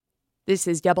This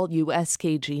is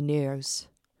WSKG News.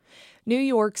 New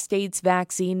York State's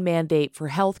vaccine mandate for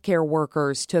healthcare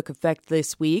workers took effect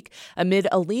this week amid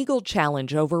a legal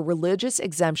challenge over religious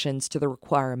exemptions to the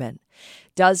requirement.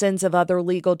 Dozens of other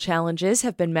legal challenges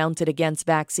have been mounted against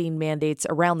vaccine mandates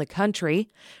around the country.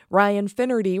 Ryan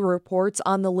Finnerty reports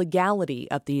on the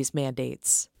legality of these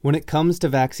mandates. When it comes to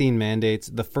vaccine mandates,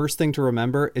 the first thing to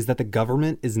remember is that the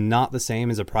government is not the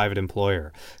same as a private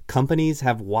employer. Companies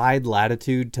have wide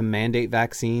latitude to mandate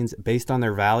vaccines based on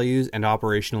their values and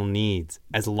operational needs,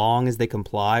 as long as they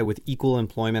comply with equal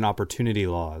employment opportunity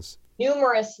laws.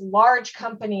 Numerous large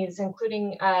companies,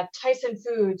 including Tyson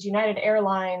Foods, United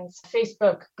Airlines,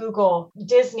 Facebook, Google,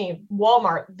 Disney,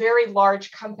 Walmart, very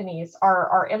large companies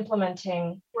are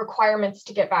implementing requirements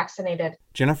to get vaccinated.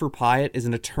 Jennifer Pyatt is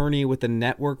an attorney with the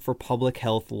Network for Public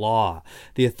Health Law.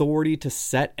 The authority to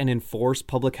set and enforce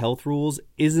public health rules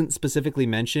isn't specifically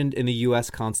mentioned in the U.S.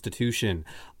 Constitution.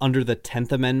 Under the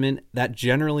 10th Amendment, that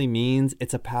generally means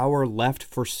it's a power left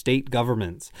for state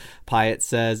governments. Pyatt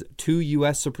says 2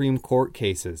 U.S. Supreme Court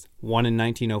cases, one in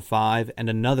 1905 and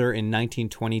another in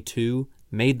 1922,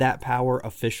 made that power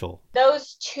official.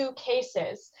 Those 2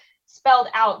 cases spelled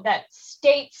out that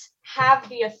states have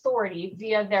the authority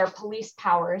via their police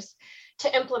powers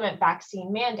to implement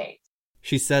vaccine mandates.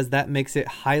 She says that makes it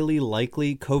highly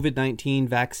likely COVID-19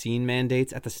 vaccine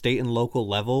mandates at the state and local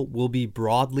level will be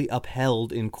broadly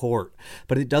upheld in court.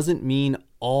 But it doesn't mean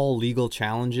all legal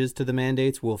challenges to the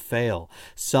mandates will fail.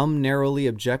 Some narrowly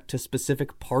object to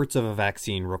specific parts of a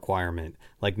vaccine requirement,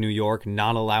 like New York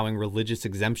not allowing religious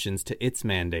exemptions to its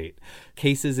mandate.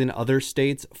 Cases in other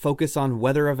states focus on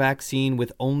whether a vaccine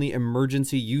with only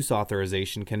emergency use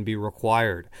authorization can be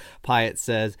required. Pyatt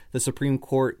says the Supreme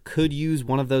Court could use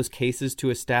one of those cases to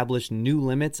establish new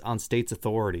limits on states'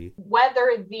 authority.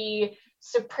 Whether the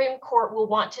Supreme Court will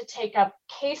want to take up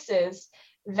cases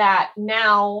that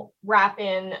now wrap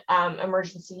in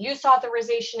emergency use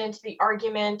authorization into the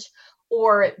argument,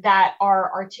 or that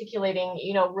are articulating,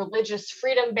 religious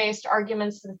freedom-based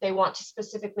arguments that they want to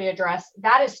specifically address,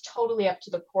 that is totally up to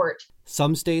the court.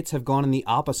 Some states have gone in the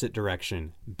opposite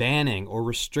direction, banning or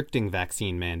restricting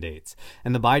vaccine mandates.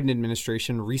 And the Biden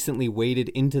administration recently waded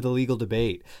into the legal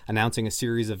debate, announcing a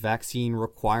series of vaccine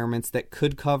requirements that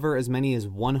could cover as many as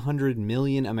 100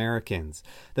 million Americans.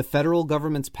 The federal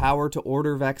government's power to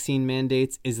order vaccine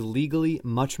mandates is legally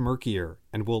much murkier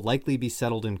and will likely be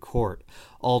settled in court.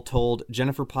 All told,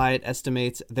 Jennifer Pyatt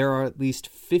estimates there are at least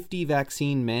 50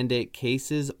 vaccine mandate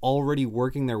cases already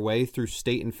working their way through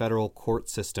state and federal court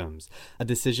systems. A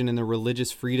decision in the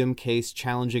religious freedom case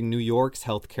challenging New York's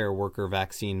healthcare worker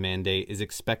vaccine mandate is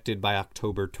expected by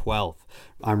October 12th.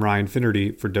 I'm Ryan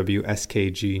Finnerty for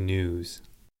WSKG News.